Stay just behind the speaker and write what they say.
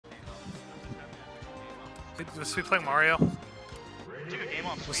Was Sweet playing Mario? Took a game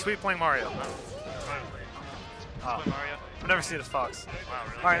off. Was Sweet playing Mario? Oh. Mario. I've never seen this Fox. Wow,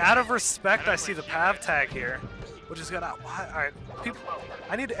 really? All right, out of respect, I see the Pav tag here, which is gonna. All right, people.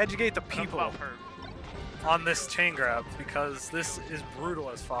 I need to educate the people on this chain grab because this is brutal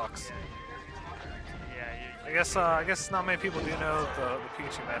as Fox. Yeah. I guess not many people do know the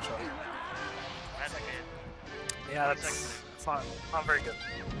Pikachu matchup. That's like it. Yeah, it's not very good.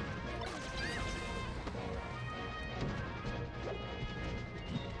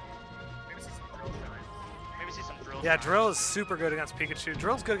 Maybe see some drills. Yeah, Drill is super good against Pikachu.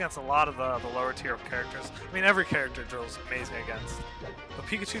 Drill's good against a lot of the lower tier characters. I mean, every character Drill's amazing against. But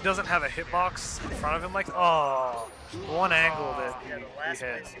Pikachu doesn't have a hitbox in front of him. Like, oh, one angle that he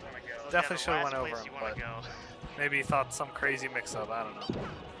hit. Definitely should have went over him, but maybe he thought some crazy mix-up. I don't know.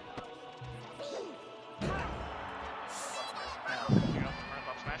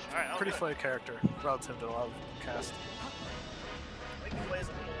 Pretty flat character relative to a lot of cast. I think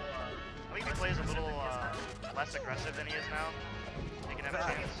he plays a little less aggressive than he is now. He can have a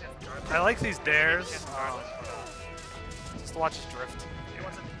chance. I like these dares. Just watch his drift.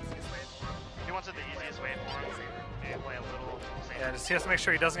 He wants it the easiest way for him. Maybe play a little safer. Yeah, just he has to make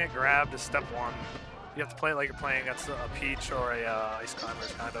sure he doesn't get grabbed is step one. You have to play it like you're playing against a Peach or a Ice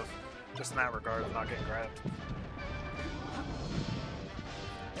Climbers, kind of. Just in that regard of not getting grabbed.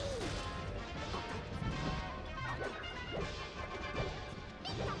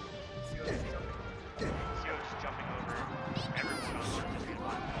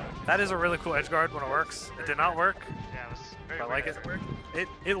 That is a really cool edge guard when it works. It did not work. Yeah, it was very I like it.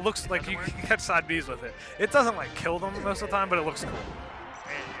 It looks like you can catch side Bs with it. It doesn't like kill them most of the time, but it looks cool.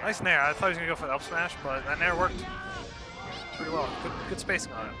 Nice nair. I thought he was gonna go for the up smash, but that nair worked pretty well. Good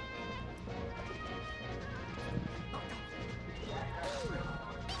spacing on it.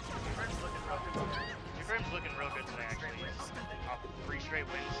 2Framez looking real good today, actually. Off 3 straight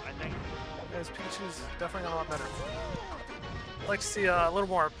wins, I think. Yeah, his Pikachu's definitely got a lot better. I'd like to see a little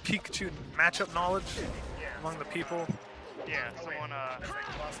more Pikachu matchup knowledge among the people. Yeah, someone,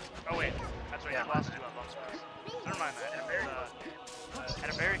 oh wait, that's right, he lost to Bump Smash. Never mind that. Had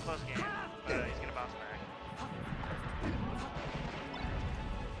a very close game, but he's gonna bounce back.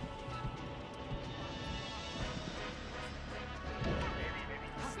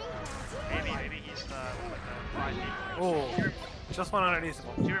 Maybe he's the 5 people. Oh, just went underneath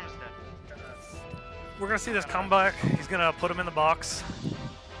him. 2Framez is dead. We're gonna see this comeback. He's gonna put him in the box.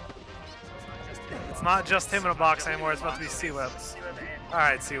 It's not just him in a box anymore. It's about to be C-Web. All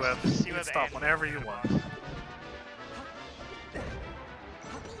right, C-Web. You can stop whenever you want.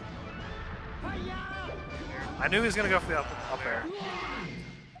 I knew he was gonna go for the up air.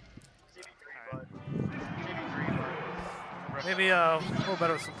 Maybe a little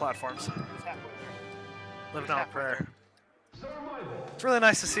better with some platforms. Live down prayer. It's really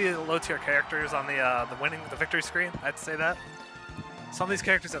nice to see the low tier characters on the victory screen. I'd say that. Some of these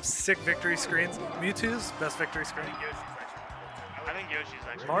characters have sick victory screens. Mewtwo's best victory screen. I think Yoshi's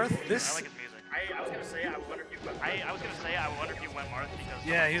actually. Marth, this. I like his music. I was gonna say I wonder if you went. I was gonna say I wonder if you went Marth because.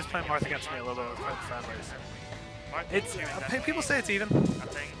 Yeah, he was playing Marth against me a little bit with friendlies. It's people say it's even.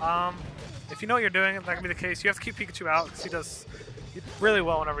 If you know what you're doing, that can be the case. You have to keep Pikachu out because he does really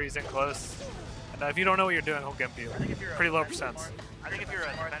well whenever he's in close. And if you don't know what you're doing, he'll gimp you. Pretty low percents. I think if you're a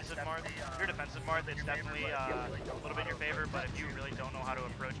defensive Marth, it's definitely a little bit in your favor. But if you really don't know how to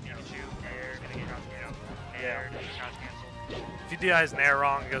approach Pikachu, you're gonna get aired, crouch cancel. If you DI his nair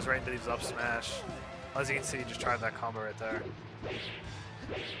wrong, he goes right into these up smash. As you can see, he just tried that combo right there.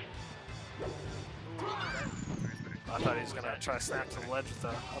 I thought he was gonna try to snap to the ledge with the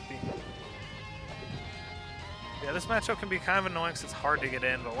up B. Yeah, this matchup can be kind of annoying because it's hard to get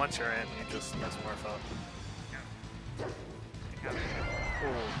in, but once you're in, you just doesn't work out.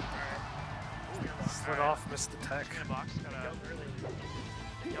 Slid off, missed the tech. Box got a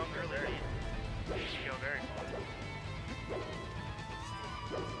young early lead. Go very far.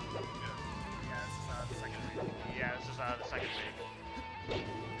 Yeah, this is the second wave.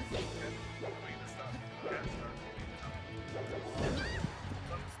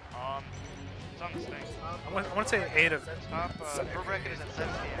 It's on this thing. I want to say 8 of top. Pro bracket is at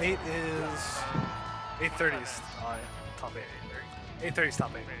 70. 8 is 830 is top 8. 830 is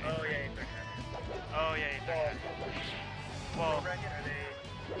top 8. Oh yeah, 830. Oh yeah, 830. Well,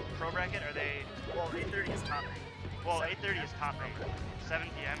 pro bracket are they? Well, 830 is top 8. Well, 830 is top 8. 7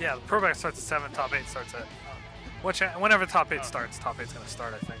 p.m. Yeah, the pro bracket starts at 7. Top 8 starts at. Whenever top 8 starts, top 8's gonna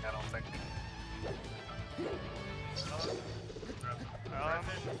start. I think. I don't think.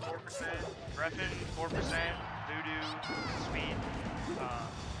 4%, Breffen, 4%, Voodoo, Sweet,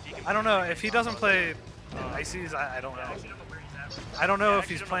 I don't know if he doesn't play Ices, I don't know. I don't know if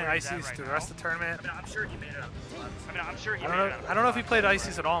he's playing Ices through the rest of the tournament. I mean, I'm sure he made it up. I mean, I'm sure he I made don't it know. up. I don't know if he played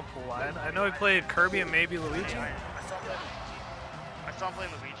Ices at all in pool. I know he played Kirby and maybe Luigi. I saw him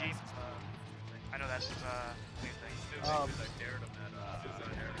playing Luigi. I know that's his new thing.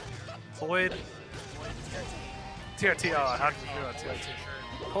 Floyd. TRT. Oh, how did you do on TRT?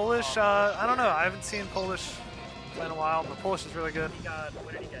 Polish. I don't know. I haven't seen Polish play in a while, but Polish is really good. He got,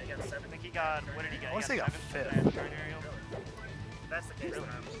 what did he get? He got 7. I think he got, what did he get? I wanna say he got 5th. That's the case.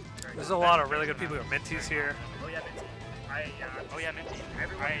 There's a lot of really good people who are minties here. Oh, yeah, Minty. Oh yeah, Minty.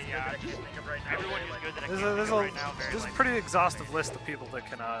 Everyone who's good that I can't think of right now. Everyone who's good that I can't There's think of right now. Very a likely. pretty exhaustive list of people that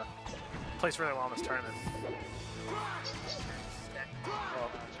can place really well in this tournament.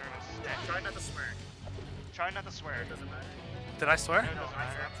 Try not to swear. Try not to swear. It doesn't matter. Did I swear? No, it doesn't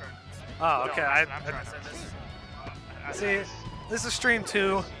matter. Oh, okay. I'm trying. See, this is stream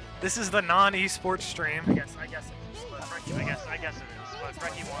 2. This is the non-esports stream. I guess it is. But Freky I guess it is. But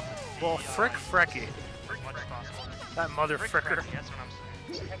Freky wants it to be, Well, frick Freky. as much as possible. That mother Frick fricker. Freky, that's what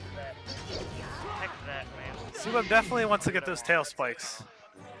I'm saying. Heck that. Heck that, man. Subab definitely wants to get those tail spikes.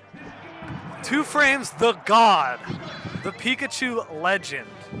 2Framez, the god. The Pikachu legend.